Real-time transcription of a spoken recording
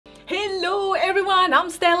everyone, I'm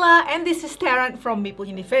Stella and this is Tarrant from Meeple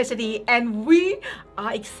University, and we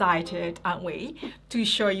are excited, aren't we, to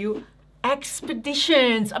show you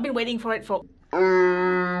expeditions. I've been waiting for it for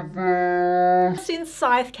since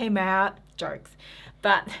Scythe came out. Jokes.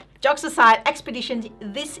 But jokes aside, expeditions,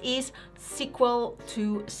 this is sequel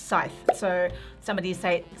to Scythe. So somebody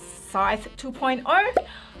say Scythe 2.0.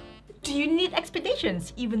 Do you need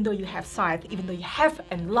expeditions even though you have Scythe, even though you have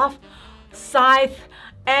and love Scythe?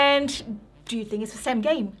 And do you think it's the same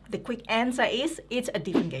game? The quick answer is it's a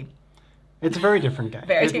different game. It's a very different game.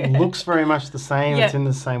 It looks very much the same. Yeah. It's in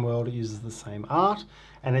the same world. It uses the same art,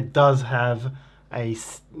 and it does have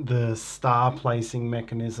the star placing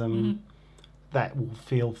mechanism that will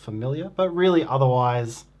feel familiar. But really,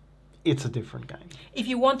 otherwise, it's a different game. If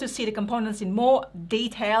you want to see the components in more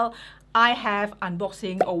detail, I have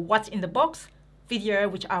unboxing or what's in the box video,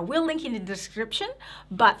 which I will link in the description.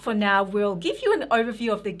 But for now, we'll give you an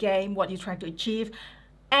overview of the game, what you're trying to achieve,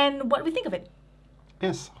 and what we think of it.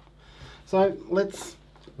 Yes. So let's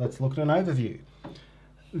look at an overview.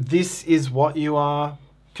 This is what you are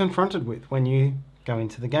confronted with when you go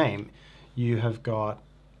into the game. You have got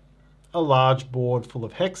a large board full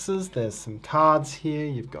of hexes. There's some cards here.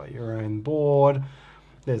 You've got your own board.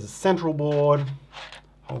 There's a central board.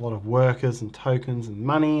 A lot of workers and tokens and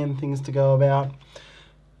money and things to go about.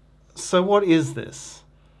 So what is this?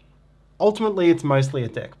 Ultimately, it's mostly a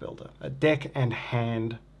deck builder, a deck and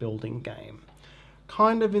hand building game.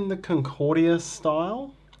 Kind of in the Concordia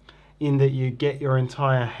style, in that you get your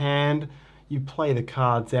entire hand, you play the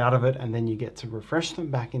cards out of it, and then you get to refresh them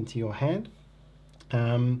back into your hand.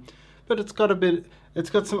 But it's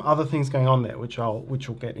got some other things going on there, which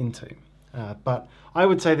we'll get into. But I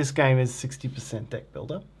would say this game is 60% deck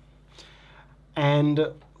builder. And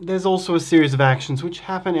there's also a series of actions which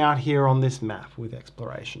happen out here on this map with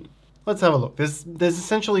exploration. Let's have a look. There's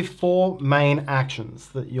essentially 4 main actions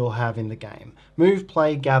that you'll have in the game. Move,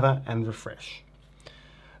 play, gather, and refresh.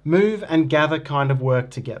 Move and gather kind of work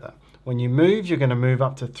together. When you move, you're going to move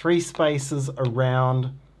up to 3 spaces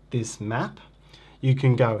around this map. You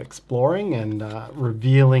can go exploring and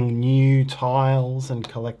revealing new tiles and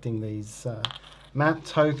collecting these map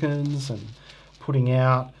tokens and putting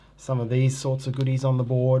out some of these sorts of goodies on the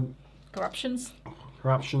board. Corruption.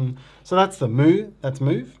 So that's the move. That's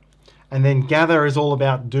move. And then gather is all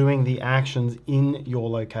about doing the actions in your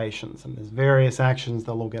locations. And there's various actions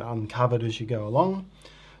that will get uncovered as you go along.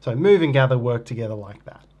 So move and gather work together like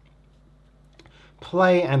that.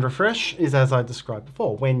 Play and refresh is as I described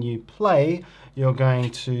before. When you play, you're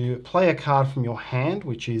going to play a card from your hand,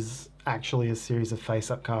 which is actually a series of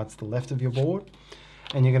face-up cards to the left of your board.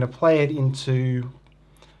 And you're going to play it into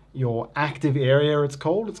your active area, it's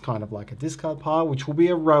called. It's kind of like a discard pile, which will be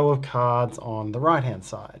a row of cards on the right-hand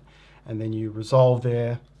side. And then you resolve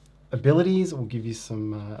their abilities. It will give you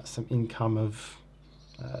some income of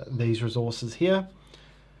these resources here.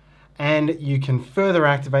 And you can further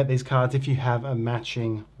activate these cards if you have a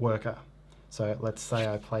matching worker. So let's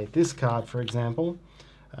say I play this card, for example.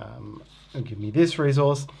 It'll give me this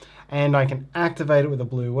resource, and I can activate it with a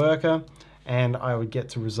blue worker, and I would get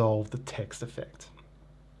to resolve the text effect.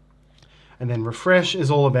 And then refresh is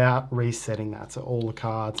all about resetting that. So all the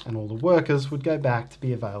cards and all the workers would go back to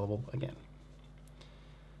be available again.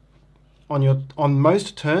 On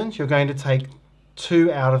most turns, you're going to take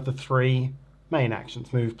 2 out of the 3 main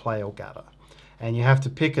actions, move, play, or gather. And you have to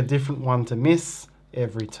pick a different one to miss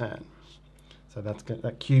every turn. So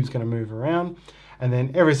that cube's going to move around. And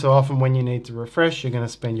then every so often when you need to refresh, you're going to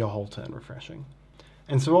spend your whole turn refreshing.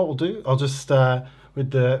 And so what we'll do, I'll just,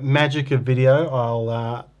 with the magic of video,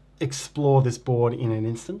 I'll explore this board in an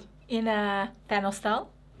instant. In a Thanos style.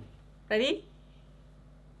 Ready?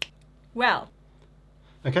 Well.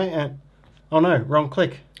 Okay, and oh no, wrong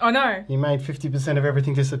click. Oh no. You made 50% of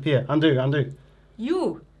everything disappear. Undo, undo.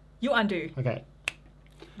 You undo. Okay.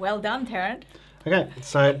 Well done, Tarrant. Okay,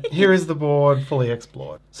 so here is the board fully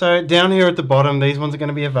explored. So down here at the bottom, these ones are going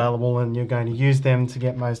to be available, and you're going to use them to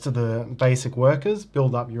get most of the basic workers,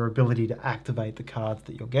 build up your ability to activate the cards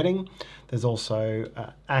that you're getting. There's also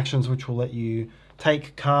actions which will let you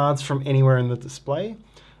take cards from anywhere in the display.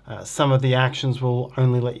 Some of the actions will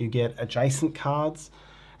only let you get adjacent cards.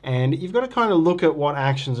 And you've got to kind of look at what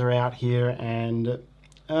actions are out here and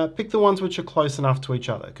pick the ones which are close enough to each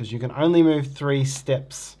other, because you can only move 3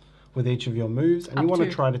 steps with each of your moves, and you want to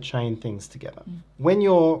try to chain things together. When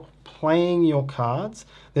you're playing your cards,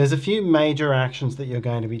 there's a few major actions that you're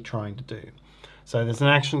going to be trying to do. So there's an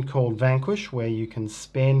action called Vanquish, where you can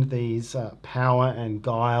spend these power and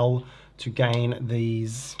guile to gain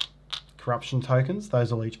these corruption tokens.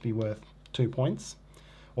 Those will each be worth 2 points.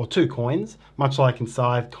 or 2 coins. Much like in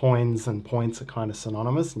Scythe, coins and points are kind of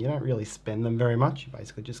synonymous, and you don't really spend them very much. You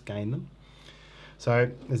basically just gain them. So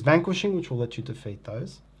there's vanquishing, which will let you defeat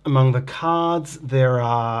those. Among the cards, there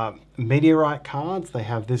are meteorite cards. They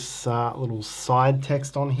have this little side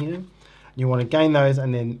text on here. You want to gain those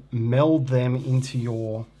and then meld them into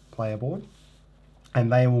your player board,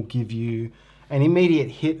 and they will give you an immediate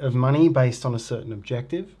hit of money based on a certain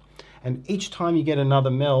objective. And each time you get another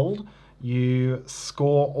meld, you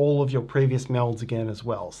score all of your previous melds again as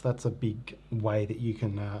well. So that's a big way that you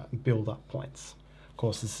can build up points. Of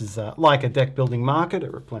course, this is like a deck building market.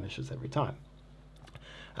 It replenishes every time.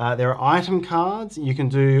 There are item cards. You can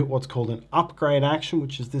do what's called an upgrade action,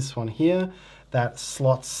 which is this one here, that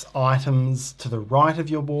slots items to the right of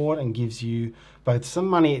your board and gives you both some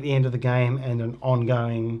money at the end of the game and an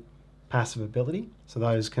ongoing passive ability. So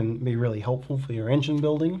those can be really helpful for your engine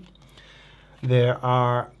building. There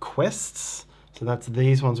are quests. So that's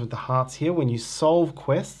these ones with the hearts here. When you solve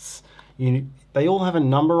quests, they all have a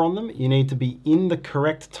number on them. You need to be in the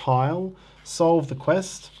correct tile, solve the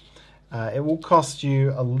quest. It will cost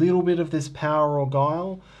you a little bit of this power or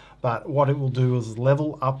guile, but what it will do is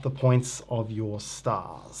level up the points of your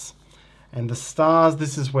stars. And the stars,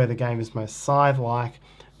 this is where the game is most Scythe-like.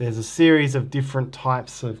 There's a series of different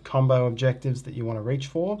types of combo objectives that you want to reach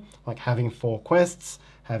for, like having 4 quests,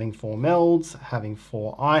 having 4 melds, having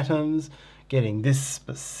 4 items, getting this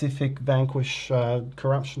specific vanquish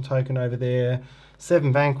corruption token over there,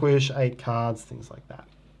 7 vanquish, 8 cards, things like that.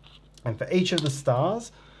 And for each of the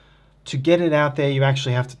stars, to get it out there, you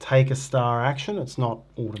actually have to take a star action. It's not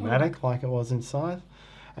automatic like it was in Scythe.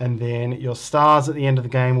 And then your stars at the end of the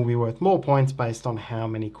game will be worth more points based on how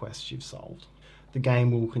many quests you've solved. The game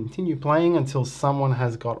will continue playing until someone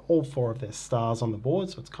has got all 4 of their stars on the board.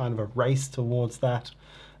 So it's kind of a race towards that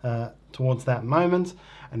moment.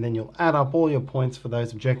 And then you'll add up all your points for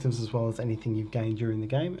those objectives as well as anything you've gained during the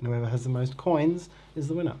game. And whoever has the most coins is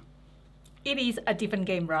the winner. It is a different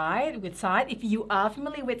game, right, with Scythe. If you are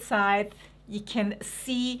familiar with Scythe, you can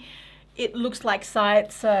see it looks like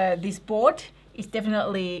Scythe. So this board is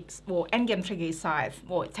definitely, well, endgame trigger is Scythe.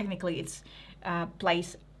 Well, technically it's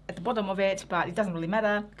placed at the bottom of it, but it doesn't really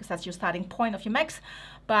matter because that's your starting point of your max.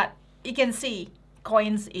 But you can see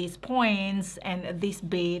coins is points and this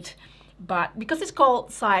bit. But because it's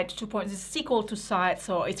called Scythe 2 points, it's a sequel to Scythe,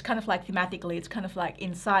 so it's kind of like thematically, it's kind of like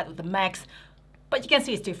inside with the max. But you can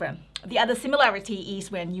see it's different. The other similarity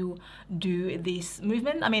is when you do this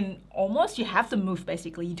movement. I mean, almost you have to move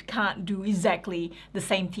basically. You can't do exactly the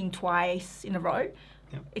same thing twice in a row,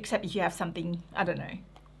 except if you have something, I don't know,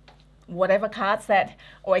 whatever cards that,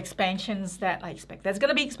 or expansions that I expect. There's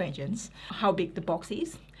gonna be expansions. How big the box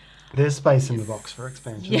is. There's space in the box for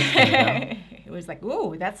expansions. Yeah, it was like,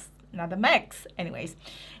 ooh, that's another max. Anyways,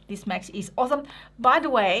 this max is awesome. By the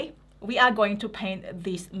way, we are going to paint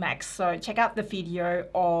this max, so check out the video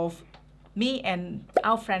of me and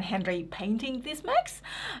our friend Henry painting this max,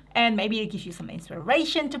 and maybe it'll give you some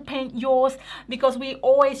inspiration to paint yours, because we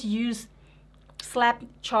always use slap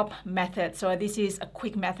chop method. So this is a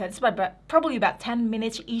quick method. It's probably about 10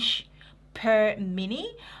 minutes ish per mini,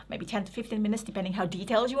 maybe 10 to 15 minutes depending how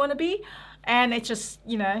detailed you want to be, and it's just,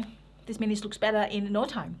 you know, this minis looks better in no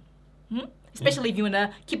time. Especially if you want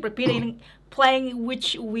to keep repeating playing,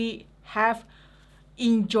 which we have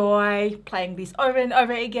enjoyed playing this over and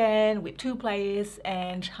over again with 2 players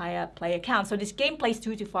and higher player count. So this game plays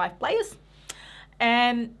 2 to 5 players,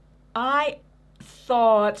 and I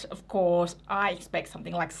thought, of course, I expect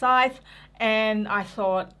something like Scythe, and I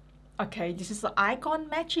thought, okay, this is the icon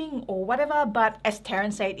matching or whatever, but as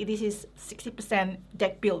Terrence said, this is 60%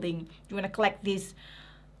 deck building. You want to collect these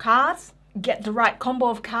cards, get the right combo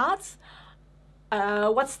of cards.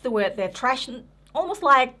 What's the word there? Trash, almost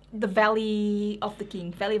like the Valley of the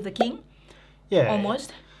King. Yeah.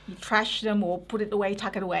 Almost. You trash them or put it away,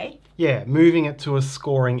 tuck it away. Yeah, moving it to a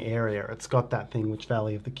scoring area. It's got that thing, which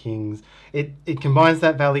Valley of the Kings. It combines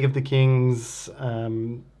that Valley of the Kings,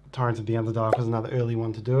 Torrents of the Underdark was another early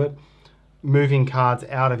one to do it. Moving cards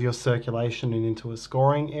out of your circulation and into a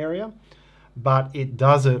scoring area. But it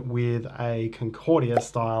does it with a Concordia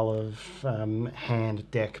style of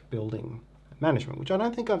hand deck building management, which I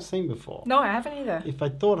don't think I've seen before. No, I haven't either. If I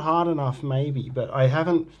thought hard enough, maybe, but I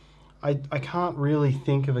haven't. I can't really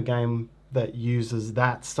think of a game that uses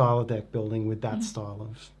that style of deck building with that style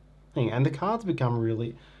of thing. And the cards become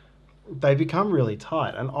really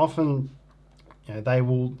tight, and often, you know,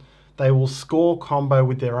 they will score combo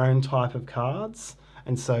with their own type of cards.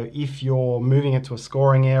 And so if you're moving it to a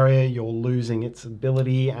scoring area, you're losing its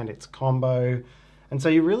ability and its combo. And so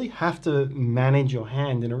you really have to manage your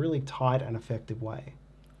hand in a really tight and effective way.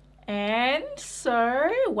 And so,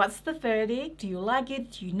 what's the verdict? Do you like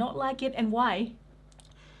it? Do you not like it? And why?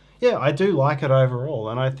 Yeah, I do like it overall,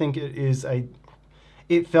 and I think it is a.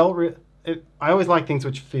 It felt. I always like things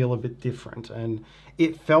which feel a bit different, and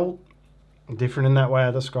it felt different in that way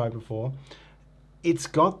I described before. It's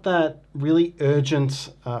got that really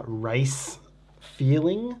urgent race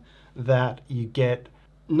feeling that you get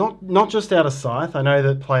not just out of Scythe. I know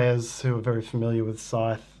that players who are very familiar with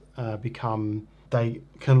Scythe they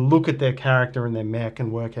can look at their character and their mech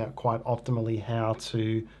and work out quite optimally how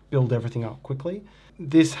to build everything up quickly.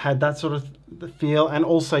 This had that sort of feel, and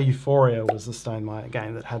also Euphoria was the Stonemaier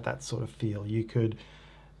game that had that sort of feel. You could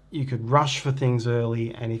rush for things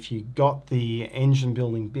early, and if you got the engine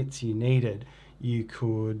building bits you needed, you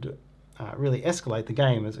could really escalate the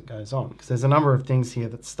game as it goes on. Because there's a number of things here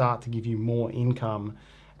that start to give you more income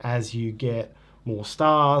as you get more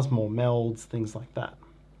stars, more melds, things like that.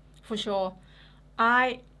 For sure.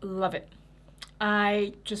 I love it.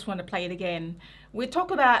 I just want to play it again. We'll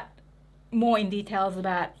talk about more in details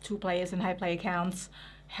about 2 players and how player counts,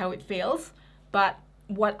 how it feels. But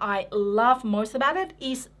what I love most about it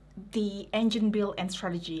is the engine build and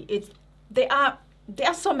strategy. There are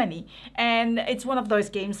so many, and it's one of those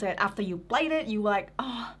games that after you played it, you like,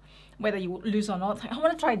 oh, whether you lose or not, I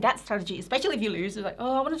want to try that strategy. Especially if you lose, you're like,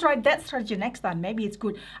 oh, I want to try that strategy next time. Maybe it's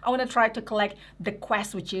good. I want to try to collect the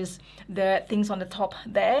quest, which is the things on the top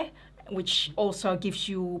there, which also gives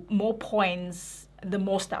you more points the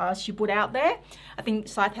more stars you put out there. I think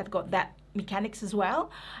Scythe has got that mechanics as well.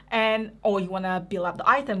 Or you want to build up the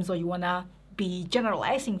items, or you want to be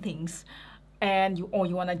generalizing things, or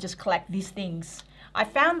you want to just collect these things. I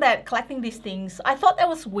found that collecting these things, I thought that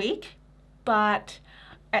was weak, but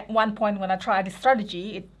at one point when I tried the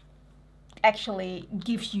strategy, it actually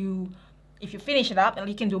gives you, if you finish it up, and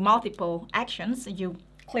you can do multiple actions, you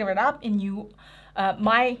clear it up, and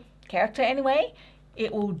my character anyway,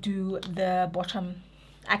 it will do the bottom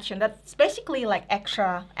action. That's basically like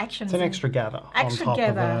extra actions. It's an extra gather on top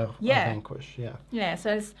of a vanquish. Yeah,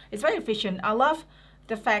 so it's very efficient. I love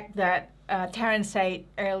the fact that Terrence said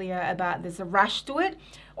earlier about there's a rush to it,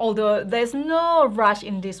 although there's no rush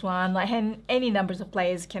in this one. Like any numbers of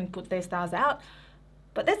players can put their stars out,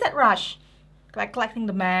 but there's that rush, like collecting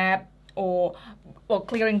the map or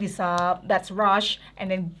clearing this up. That's rush,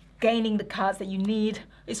 and then gaining the cards that you need.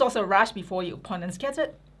 It's also a rush before your opponents get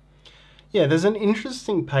it. Yeah, there's an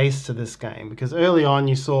interesting pace to this game, because early on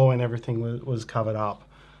you saw when everything was covered up,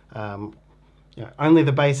 only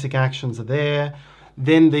the basic actions are there.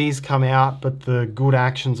 Then these come out, but the good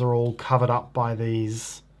actions are all covered up by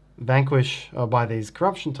these vanquish, or by these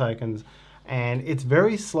corruption tokens, and it's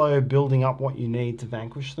very slow building up what you need to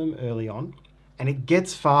vanquish them early on. And it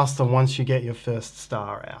gets faster once you get your first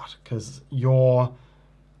star out, because your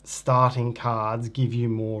starting cards give you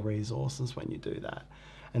more resources when you do that.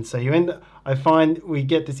 And so I find we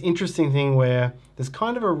get this interesting thing where there's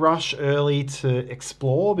kind of a rush early to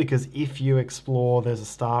explore, because if you explore, there's a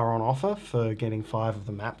star on offer for getting 5 of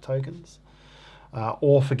the map tokens,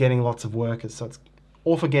 or for getting lots of workers.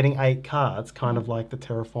 Or for getting 8 cards, kind of like the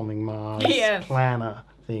Terraforming Mars planner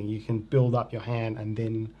thing. You can build up your hand and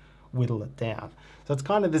then whittle it down. So it's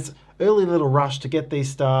kind of this early little rush to get these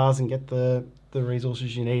stars and get the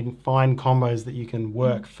resources you need and find combos that you can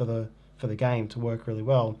work for the game to work really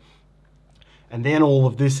well. And then all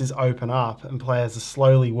of this is open up, and players are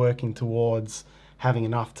slowly working towards having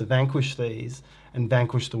enough to vanquish these and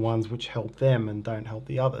vanquish the ones which help them and don't help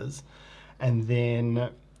the others. And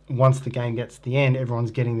then once the game gets to the end,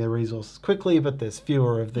 everyone's getting their resources quickly, but there's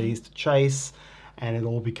fewer of these to chase, and it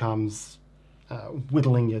all becomes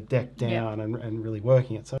whittling your deck down and really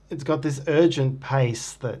working it. So it's got this urgent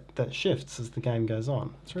pace that shifts as the game goes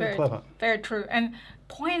on. It's really clever. Very true. And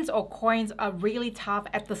points or coins are really tough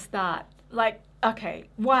at the start. Like, okay,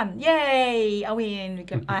 1, yay, I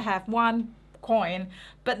win. I have 1 coin,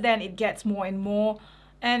 but then it gets more and more,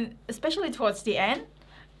 and especially towards the end.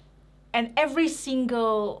 And every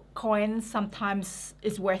single coin sometimes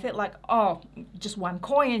is worth it. Like, oh, just 1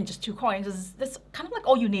 coin, just 2 coins. That's kind of like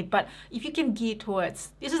all you need. But if you can gear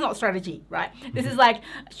towards, this is not strategy, right? This is like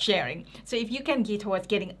sharing. So if you can gear towards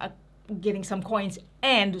getting some coins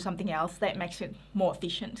and do something else, that makes it more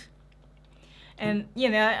efficient. And,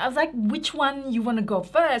 I was like, which one you want to go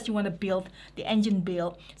first? You want to build the engine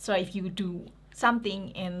build. So if you do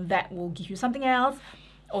something and that will give you something else,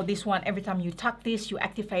 or this one, every time you tuck this, you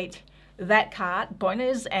activate that card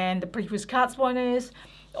bonus and the previous card's bonus,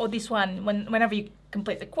 or this one, whenever you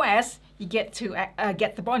complete the quest, you get to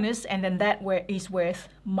get the bonus, and then that is worth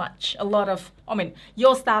much.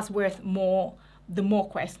 Your star's worth more the more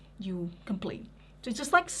quests you complete. So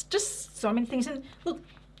it's just so many things. And look,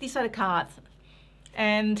 these are the cards.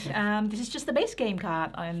 And this is just the base game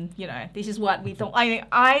card, and you know, this is what we thought.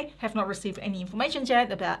 I have not received any information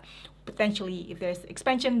yet about potentially if there's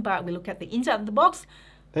expansion, but we look at the inside of the box.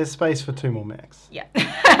 There's space for 2 more mechs. Yeah.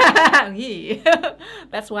 Yeah.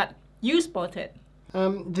 That's what you spotted.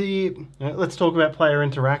 Let's talk about player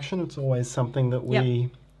interaction. It's always something that we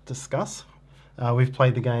discuss. We've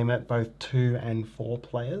played the game at both 2 and 4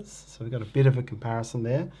 players, so we've got a bit of a comparison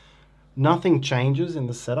there. Nothing changes in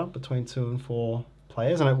the setup between 2 and 4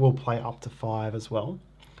 players, and it will play up to 5 as well.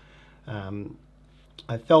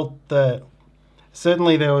 I felt that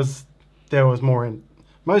certainly there was more in.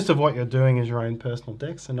 Most of what you're doing is your own personal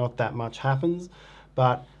deck, so not that much happens.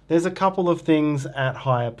 But there's a couple of things at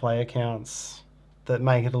higher player counts that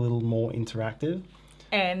make it a little more interactive.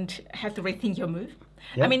 And have to rethink your move.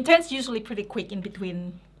 Yep. I mean, turns usually pretty quick in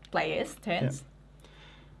between players, turns. Yep.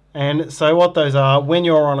 And so what those are, when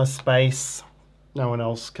you're on a space, no one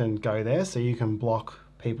else can go there, so you can block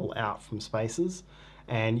people out from spaces.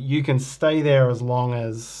 And you can stay there as long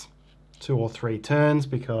as 2 or 3 turns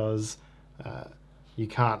because you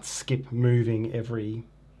can't skip moving every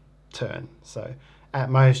turn. So at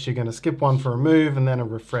most you're going to skip one for a move and then a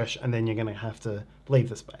refresh, and then you're going to have to leave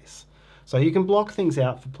the space. So you can block things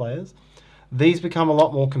out for players. These become a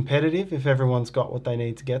lot more competitive if everyone's got what they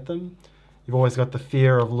need to get them. You've always got the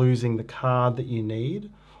fear of losing the card that you need.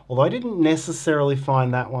 Although I didn't necessarily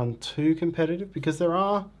find that one too competitive because there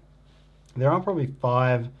are probably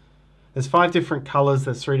 5. There's 5 different colours.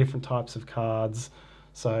 There's 3 different types of cards.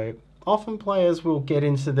 So often players will get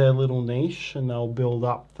into their little niche and they'll build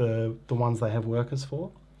up the ones they have workers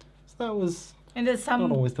for. So that was there's some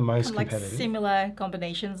not always the most like competitive. Similar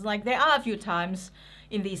combinations. Like there are a few times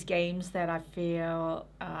in these games that I feel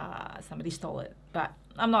somebody stole it, but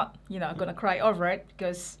I'm not, going to cry over it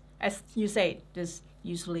because, as you say, there's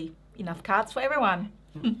usually enough cards for everyone.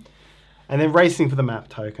 And then racing for the map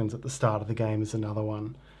tokens at the start of the game is another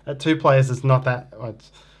one. At 2 players, it's not that.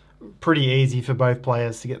 It's pretty easy for both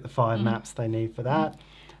players to get the 5 maps they need for that.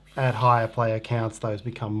 At higher player counts, those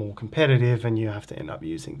become more competitive, and you have to end up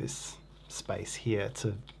using this space here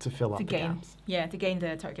to fill up the gaps. Yeah, to gain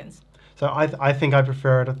the tokens. So I think I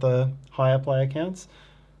prefer it at the higher player counts.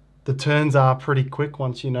 The turns are pretty quick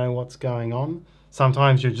once you know what's going on.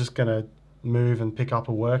 Sometimes you're just going to move and pick up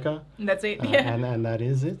a worker. And that's it. And that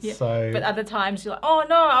is it. Yeah. So, but other times you're like, oh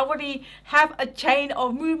no, I already have a chain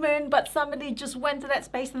of movement, but somebody just went to that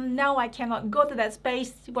space and now I cannot go to that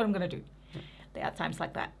space. What am I going to do? There are times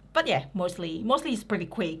like that. But yeah, mostly it's pretty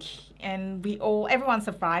quick. And everyone's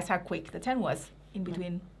surprised how quick the turn was in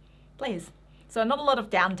between players. So not a lot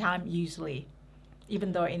of downtime usually,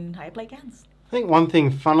 even though in higher play counts. I think one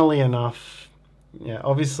thing, funnily enough,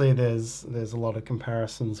 obviously there's a lot of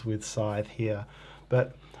comparisons with Scythe here,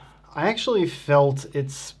 but I actually felt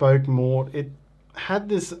it spoke more. It had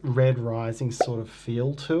this Red Rising sort of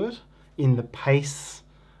feel to it in the pace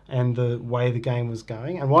and the way the game was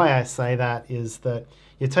going. And why I say that is that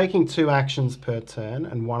you're taking 2 actions per turn,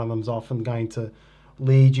 and one of them's often going to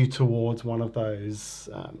lead you towards one of those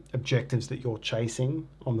objectives that you're chasing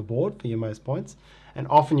on the board for your most points. And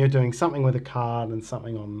often you're doing something with a card and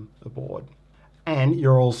something on the board. And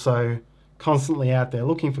you're also constantly out there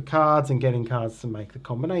looking for cards and getting cards to make the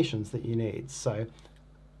combinations that you need. So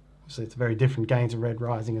obviously it's a very different game to Red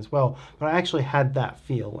Rising as well. But I actually had that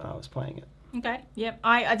feel when I was playing it. Okay, yeah.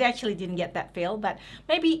 I actually didn't get that feel, but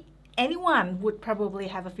maybe anyone would probably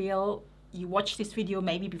have a feel. You watch this video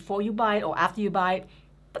maybe before you buy it or after you buy it.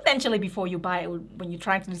 Potentially before you buy it, when you're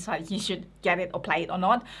trying to decide if you should get it or play it or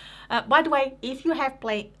not. By the way, if you have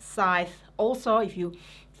played Scythe, also if you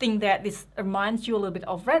think that this reminds you a little bit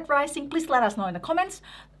of Red Rising, please let us know in the comments.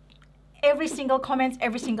 Every single comment,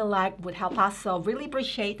 every single like would help us, so really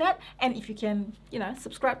appreciate that. And if you can,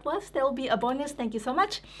 subscribe to us, there will be a bonus. Thank you so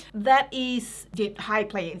much. That is the high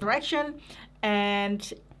player interaction,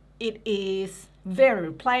 and it is very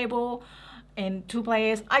replayable in 2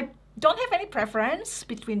 players. I don't have any preference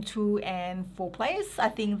between 2 and 4 players. I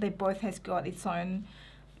think they both has got its own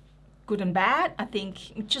good and bad. I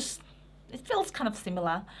think it feels kind of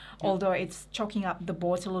similar, although it's choking up the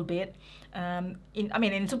boards a little bit.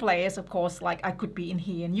 In 2 players, of course, like I could be in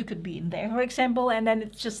here and you could be in there, for example, and then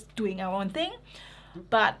it's just doing our own thing.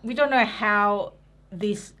 But we don't know how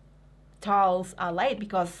these tiles are laid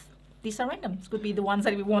because these are random. It could be the ones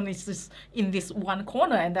that we want is just in this one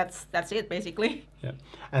corner, and that's it basically. Yeah,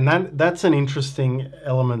 and that's an interesting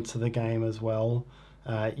element to the game as well.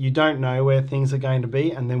 You don't know where things are going to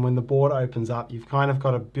be, and then when the board opens up, you've kind of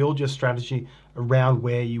got to build your strategy around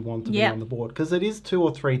where you want to be on the board, because it is 2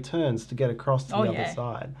 or 3 turns to get across to the other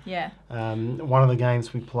side. Yeah. One of the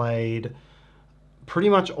games we played pretty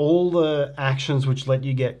much all the actions which let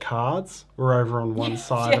you get cards were over on one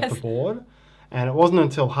side of the board. And it wasn't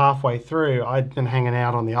until halfway through I'd been hanging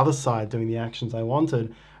out on the other side doing the actions I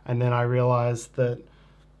wanted. And then I realised that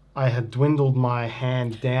I had dwindled my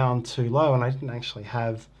hand down too low and I didn't actually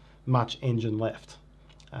have much engine left.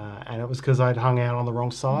 And it was because I'd hung out on the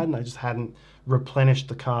wrong side and I just hadn't replenished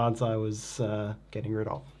the cards I was getting rid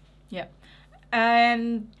of. Yeah.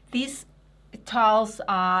 And these tiles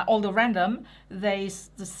are all the random. There's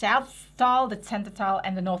the south tile, the center tile,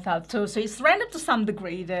 and the north tile too. So it's random to some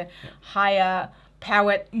degree. The higher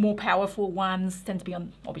powered, more powerful ones tend to be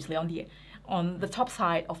obviously on the top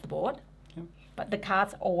side of the board. Yep. But the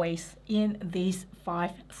cards always in these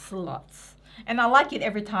 5 slots. And I like it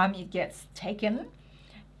every time it gets taken.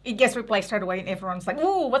 It gets replaced straight away and everyone's like,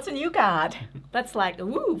 ooh, what's a new card? That's like,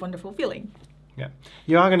 ooh, wonderful feeling. Yeah.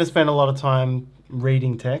 You are going to spend a lot of time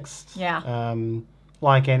reading text. Yeah.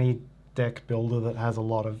 Like any deck builder that has a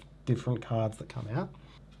lot of different cards that come out.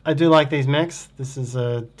 I do like these mechs. This is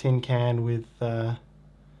a tin can with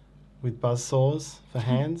buzzsaws for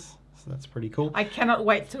hands. So that's pretty cool. I cannot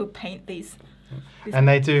wait to paint these. And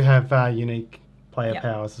they do have unique player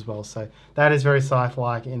powers as well. So that is very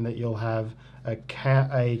Scythe-like in that you'll have a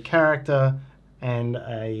character and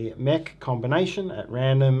a mech combination at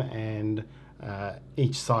random, and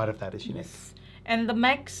each side of that is unique. Yes. And the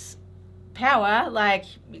mech's power, like,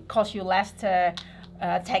 it costs you less to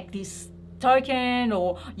take this token,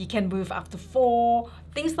 or you can move up to 4,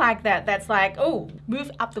 things like that. That's like, oh,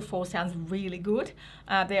 move up to 4 sounds really good.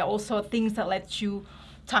 There are also things that let you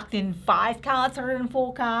tuck in 5 cards rather than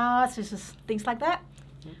 4 cards, just things like that.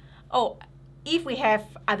 Oh, if we have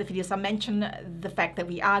other videos, I mentioned the fact that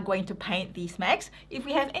we are going to paint these mechs. If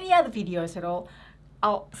we have any other videos at all,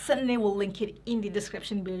 I'll certainly will link it in the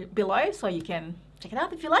description below, so you can check it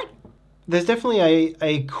out if you like. There's definitely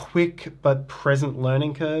a quick but present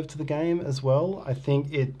learning curve to the game as well. I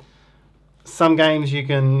think some games you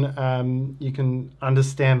can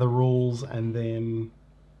understand the rules and then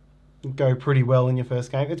go pretty well in your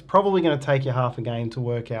first game. It's probably going to take you half a game to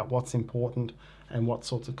work out what's important and what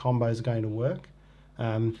sorts of combos are going to work.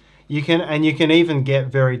 You can even get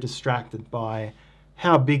very distracted by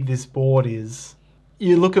how big this board is.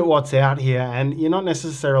 You look at what's out here and you're not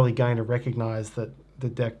necessarily going to recognize that the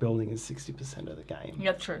deck building is 60% of the game.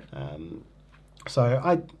 Yeah, true.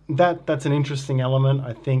 So that's an interesting element.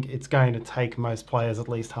 I think it's going to take most players at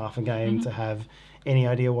least half a game to have any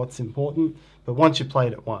idea what's important. But once you've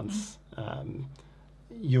played it once,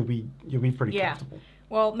 you'll be pretty comfortable.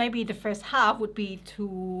 Well, maybe the first half would be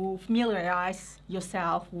to familiarize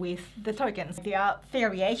yourself with the tokens. There are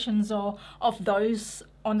variations of those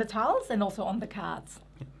on the tiles and also on the cards.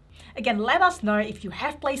 Again, let us know if you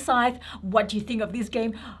have played Scythe. What do you think of this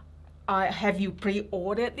game? Have you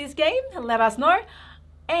pre-ordered this game? Let us know.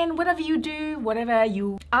 And whatever you do, whatever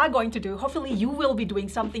you are going to do, hopefully you will be doing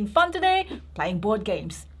something fun today. Playing board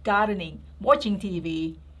games, gardening, watching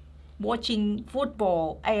TV, watching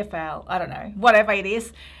football, AFL, I don't know, whatever it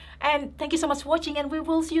is. And thank you so much for watching, and we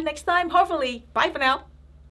will see you next time, hopefully. Bye for now.